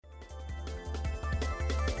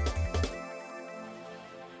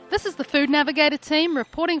This is the Food Navigator team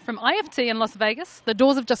reporting from IFT in Las Vegas. The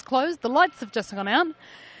doors have just closed, the lights have just gone out,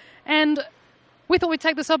 and we thought we'd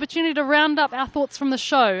take this opportunity to round up our thoughts from the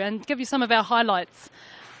show and give you some of our highlights.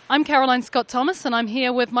 I'm Caroline Scott Thomas, and I'm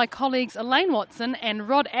here with my colleagues Elaine Watson and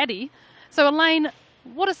Rod Addy. So Elaine,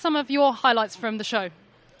 what are some of your highlights from the show?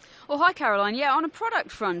 Well, hi Caroline. Yeah, on a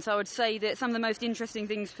product front, I would say that some of the most interesting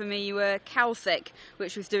things for me were Calsec,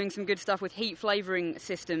 which was doing some good stuff with heat flavouring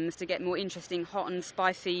systems to get more interesting hot and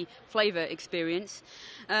spicy flavour experience.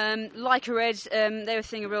 Leica Red, they were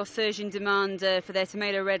seeing a real surge in demand for their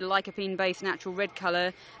tomato red lycopene-based natural red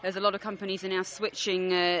colour, as a lot of companies are now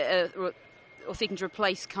switching or seeking to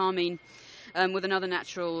replace carmine with another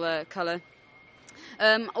natural colour.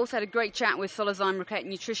 Also had a great chat with Solazyme Roquette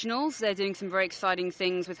Nutritionals. They're doing some very exciting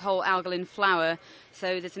things with whole alkaline flour,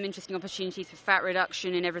 so there's some interesting opportunities for fat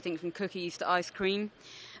reduction in everything from cookies to ice cream.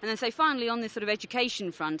 And then so finally, on this sort of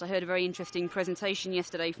education front, I heard a very interesting presentation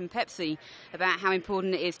yesterday from Pepsi about how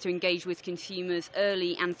important it is to engage with consumers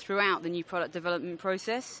early and throughout the new product development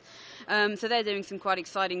process. So they're doing some quite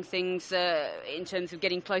exciting things in terms of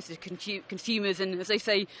getting closer to consumers and, as they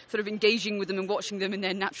say, sort of engaging with them and watching them in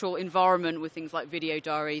their natural environment with things like video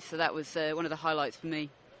diaries. So that was one of the highlights for me.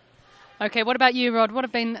 Okay, what about you, Rod? What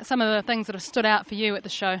have been some of the things that have stood out for you at the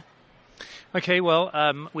show? Okay, well,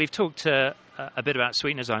 we've talked a bit about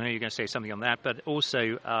sweeteners. I know you're going to say something on that, but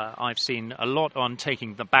also I've seen a lot on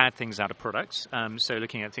taking the bad things out of products. So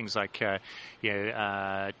looking at things like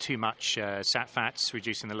too much sat fats,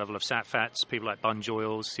 reducing the level of sat fats. People like Bunge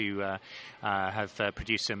Oils, who have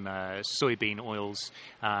produced some soybean oils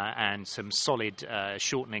and some solid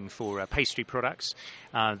shortening for pastry products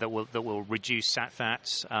that will reduce sat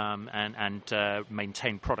fats and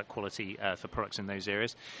maintain product quality for products in those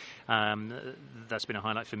areas. That's been a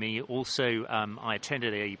highlight for me. Also, I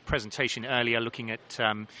attended a presentation earlier looking at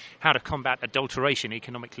how to combat adulteration,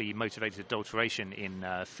 economically motivated adulteration in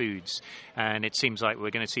foods. And it seems like we're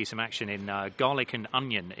going to see some action in garlic and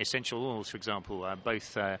onion, essential oils, for example,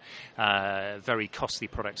 both very costly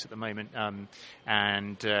products at the moment.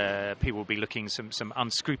 And people will be looking, some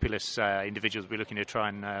unscrupulous individuals will be looking to try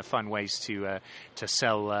and find ways to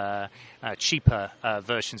sell cheaper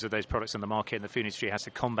versions of those products on the market, and the food industry has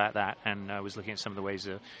to combat that, and I was looking at some of the ways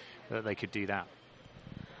that they could do that.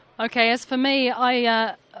 Okay, as for me,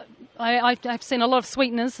 I've seen a lot of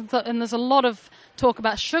sweeteners, and there's a lot of talk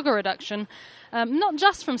about sugar reduction. Not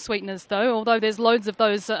just from sweeteners, though, although there's loads of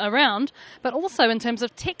those around, but also in terms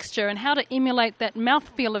of texture and how to emulate that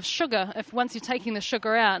mouthfeel of sugar once you're taking the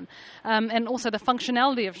sugar out, and also the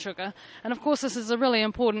functionality of sugar. And of course, this is a really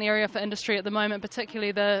important area for industry at the moment,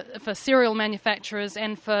 particularly for cereal manufacturers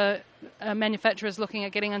and for manufacturers looking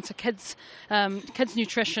at getting into kids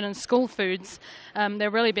nutrition and school foods. They're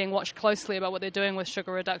really being watched closely about what they're doing with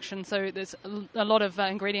sugar reduction. So there's a lot of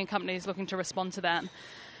ingredient companies looking to respond to that.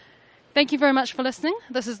 Thank you very much for listening.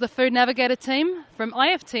 This is the Food Navigator team from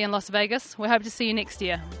IFT in Las Vegas. We hope to see you next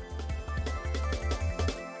year.